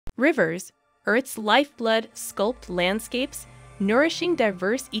Rivers, Earth's lifeblood, sculpt landscapes, nourishing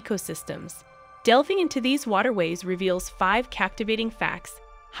diverse ecosystems. Delving into these waterways reveals 5 captivating facts,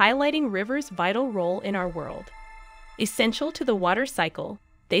 highlighting rivers' vital role in our world. Essential to the water cycle,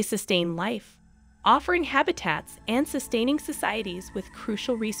 they sustain life, offering habitats and sustaining societies with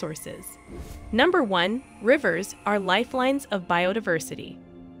crucial resources. Number 1. Rivers are lifelines of biodiversity.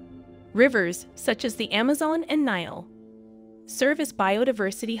 Rivers, such as the Amazon and Nile, serve as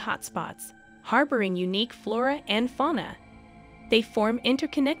biodiversity hotspots, harboring unique flora and fauna. They form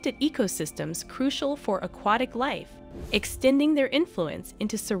interconnected ecosystems crucial for aquatic life, extending their influence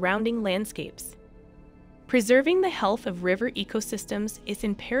into surrounding landscapes. Preserving the health of river ecosystems is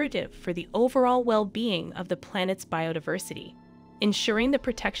imperative for the overall well-being of the planet's biodiversity, ensuring the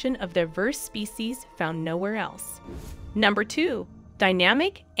protection of diverse species found nowhere else. Number 2.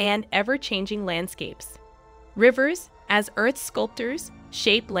 Dynamic and ever-changing landscapes. Rivers, as Earth's sculptors,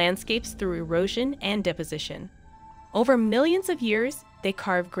 shape landscapes through erosion and deposition. Over millions of years, they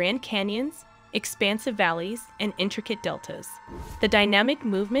carve grand canyons, expansive valleys, and intricate deltas. The dynamic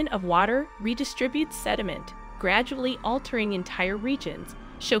movement of water redistributes sediment, gradually altering entire regions,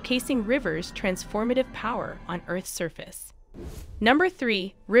 showcasing rivers' transformative power on Earth's surface. Number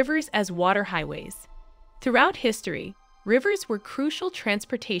 3. Rivers as water highways. Throughout history, rivers were crucial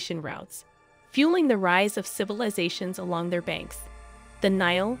transportation routes, fueling the rise of civilizations along their banks. The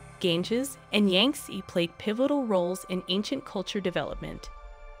Nile, Ganges, and Yangtze played pivotal roles in ancient culture development.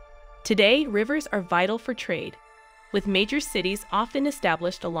 Today, rivers are vital for trade, with major cities often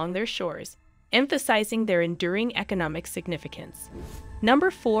established along their shores, emphasizing their enduring economic significance. Number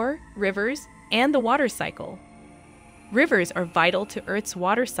 4. Rivers and the water cycle. Rivers are vital to Earth's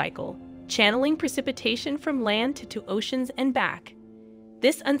water cycle, channeling precipitation from land to oceans and back.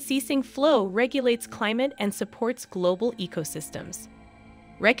 This unceasing flow regulates climate and supports global ecosystems.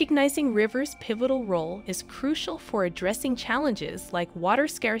 Recognizing rivers' pivotal role is crucial for addressing challenges like water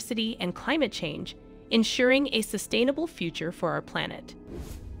scarcity and climate change, ensuring a sustainable future for our planet.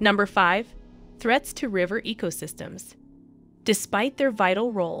 Number 5. Threats to river ecosystems. Despite their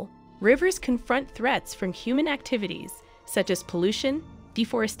vital role, rivers confront threats from human activities such as pollution,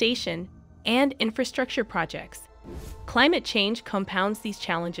 deforestation, and infrastructure projects. Climate change compounds these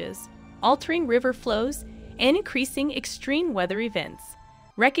challenges, altering river flows and increasing extreme weather events.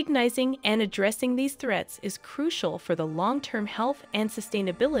 Recognizing and addressing these threats is crucial for the long-term health and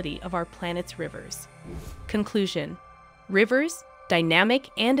sustainability of our planet's rivers. Conclusion: rivers,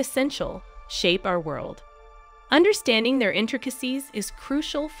 dynamic and essential, shape our world. Understanding their intricacies is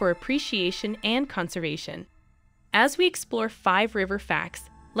crucial for appreciation and conservation. As we explore 5 river facts,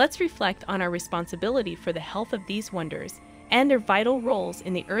 let's reflect on our responsibility for the health of these wonders and their vital roles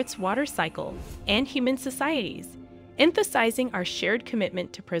in the Earth's water cycle and human societies, emphasizing our shared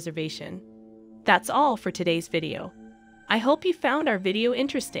commitment to preservation. That's all for today's video. I hope you found our video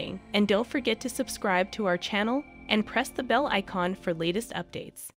interesting, and don't forget to subscribe to our channel and press the bell icon for latest updates.